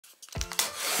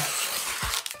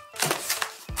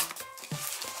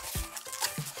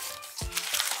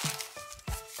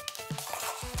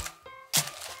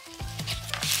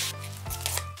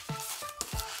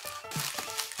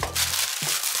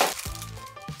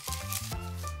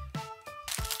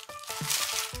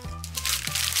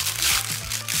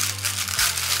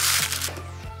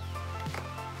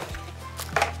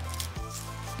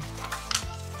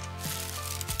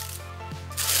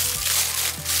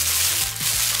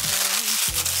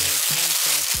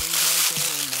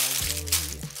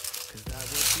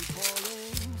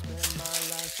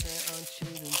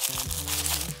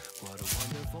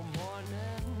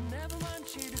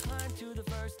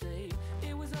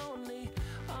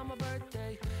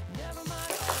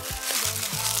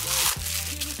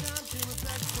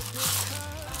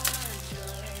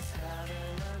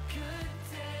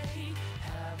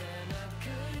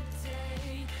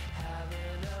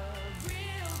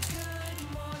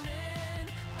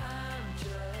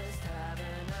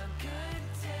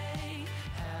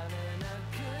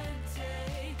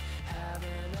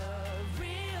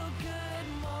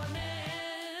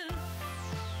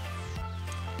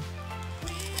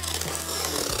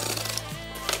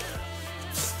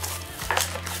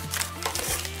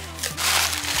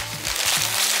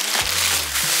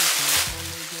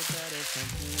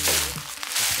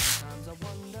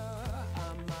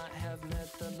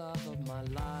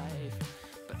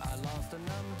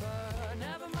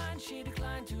she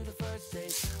declined to the first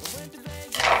date. I went to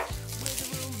Vegas with a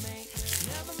roommate.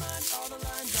 Never mind all the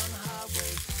lines on the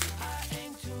highway. I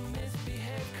aim to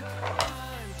misbehave 'cause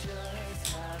I'm just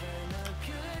having a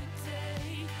good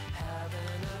day.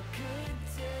 Having a good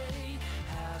day.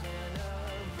 Having a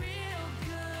real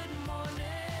good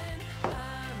morning.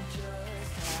 I'm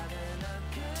just having a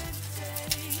good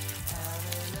day.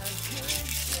 Having a good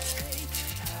day.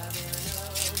 Having a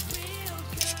real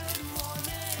good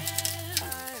morning.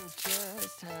 I'm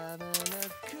just having a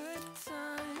good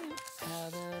time.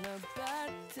 Having a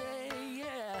bad day,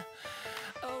 yeah.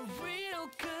 A real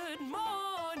good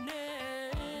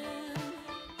morning.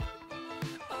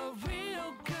 A real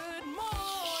good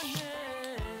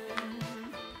morning.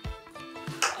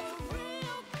 A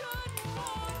real good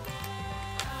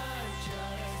morning. I'm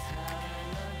just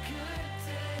having a good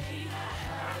day.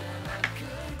 Having a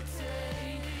good day.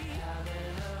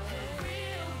 Having a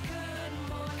real good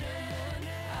morning.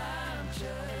 I'm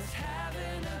just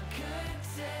having a good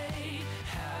day.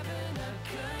 Having a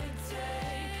good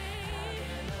day.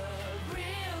 Having a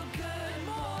real good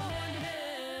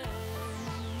morning.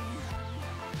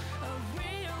 A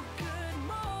real good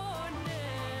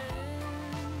morning.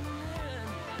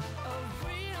 A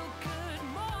real good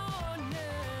morning.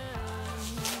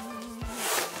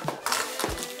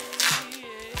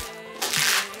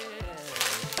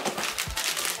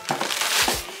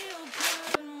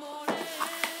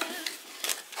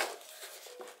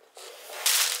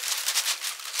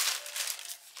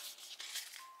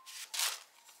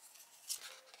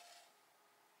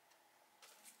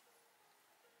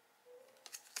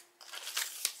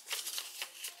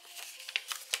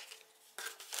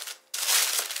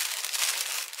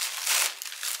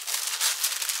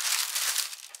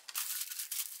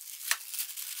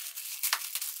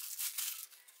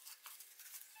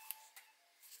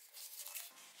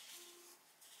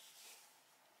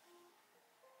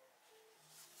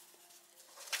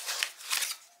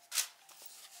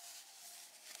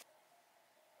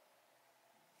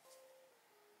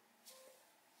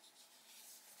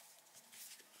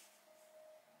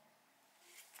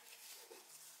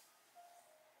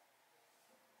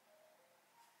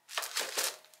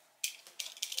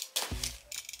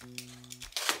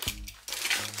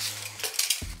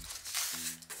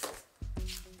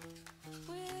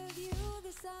 With you,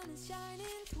 the sun is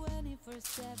shining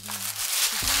 24/7.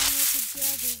 As long as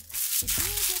together, it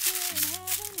feels like we're in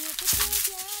heaven. If it feels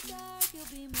yeah dark,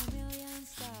 you'll be my million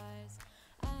stars.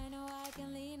 I know I can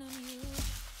lean on you.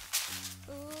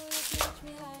 Ooh, you catch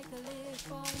me like a leaf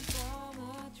falling from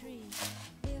a tree.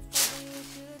 If I be a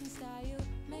shooting star, you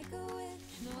make a wish.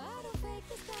 No, I don't fake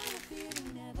this kind of feeling.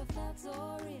 Never felt so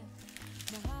real.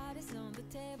 My heart is on the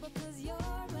table 'cause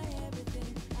you're my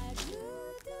everything. I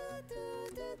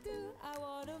do. I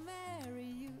wanna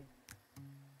marry you.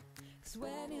 'Cause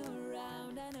when you're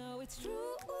around, I know it's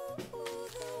true.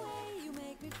 The way you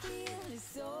make me feel is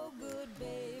so good,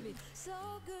 baby.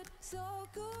 So good, so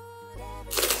good.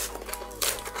 Everything goes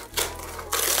down, I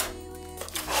wanna be with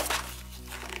you.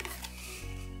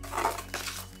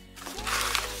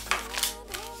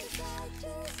 Hold me tight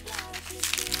just like you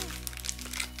do.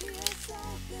 Feel so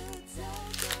good, so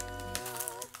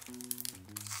good.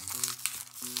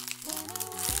 When I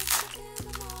wake up in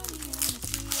the morning and I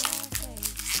see your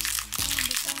face, and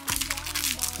the sun down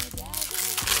by the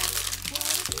desert,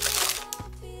 what a beautiful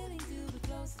feeling to be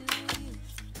close to you.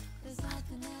 There's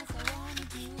nothing else I wanna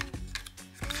do.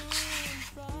 Ooh,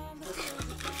 from the fields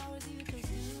of flowers you close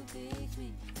to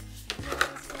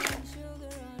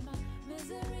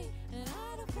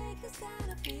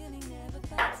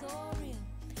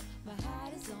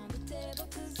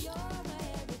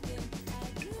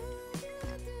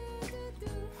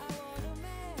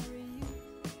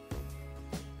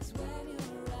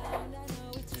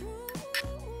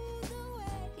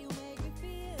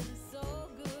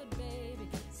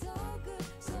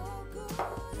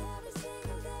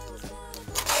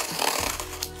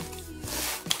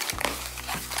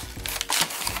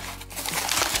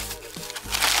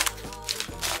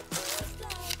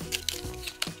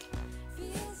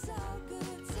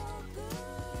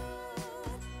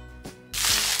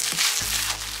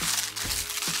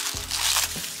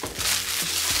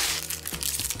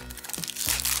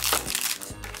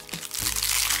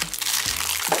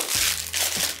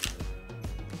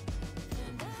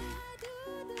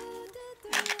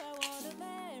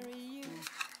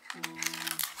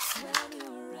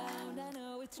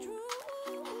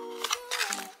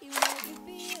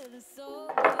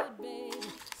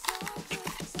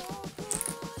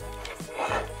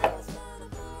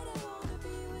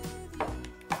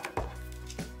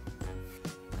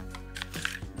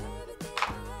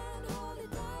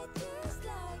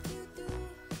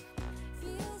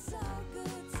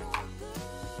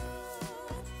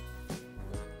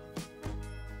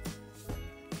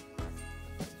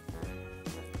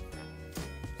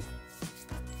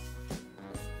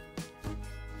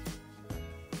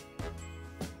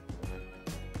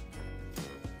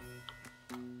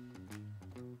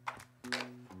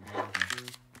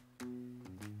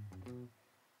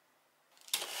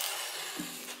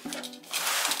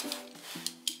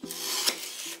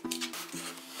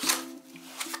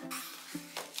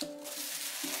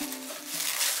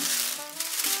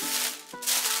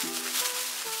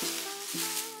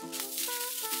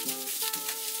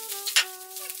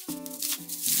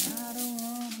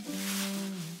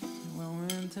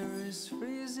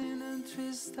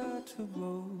got too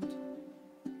bold,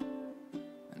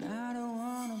 and I don't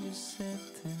wanna be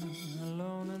sitting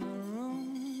alone in a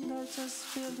room that's just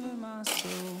filled with my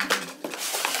soul.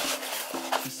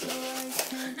 And so I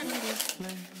came to this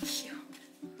place,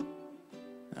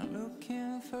 I'm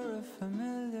looking for a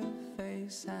familiar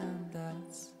face, and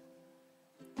that's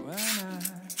when I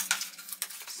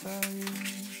saw you.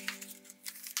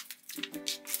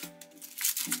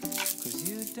 'Cause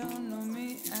you don't know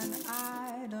me and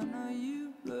I don't know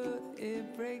you, but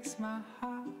it breaks my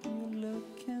heart. You're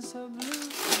looking so blue.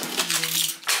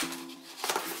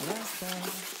 That's that,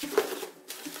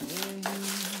 yeah, you.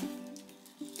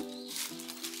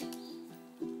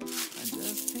 I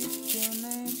just picked your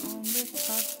name on the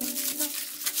coffee cup,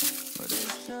 but a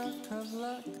stroke of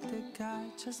luck, the guy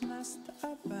just messed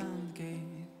up and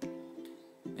gave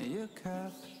your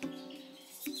cup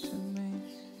to me.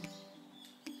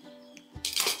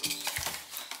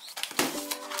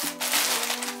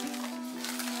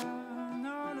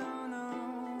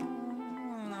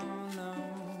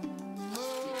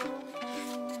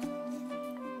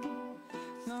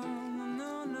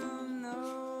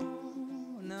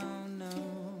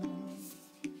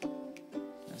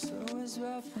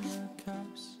 Wrapping the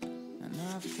cups, and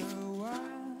after a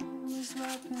while was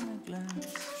wrapping a glass,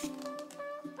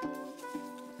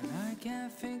 and I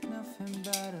can't think nothing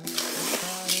better. I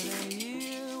started a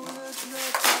year with a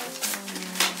great price on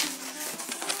you,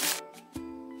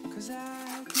 'cause I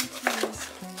get to this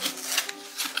place,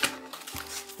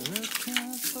 looking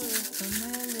for a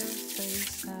familiar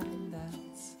face, and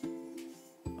that's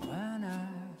when I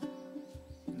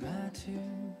met you.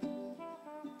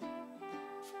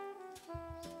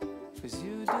 'Cause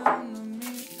you don't know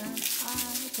me and I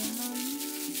don't know you,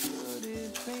 but it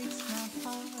breaks my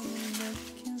heart. You're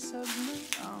looking so blue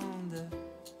on the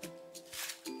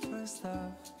first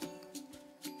of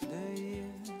the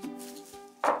year.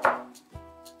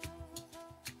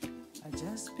 I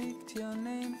just picked your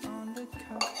name on the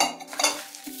cup,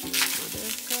 but a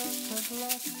cup of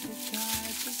luck, the guy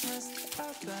just messed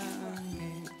up and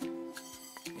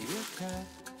gave your cup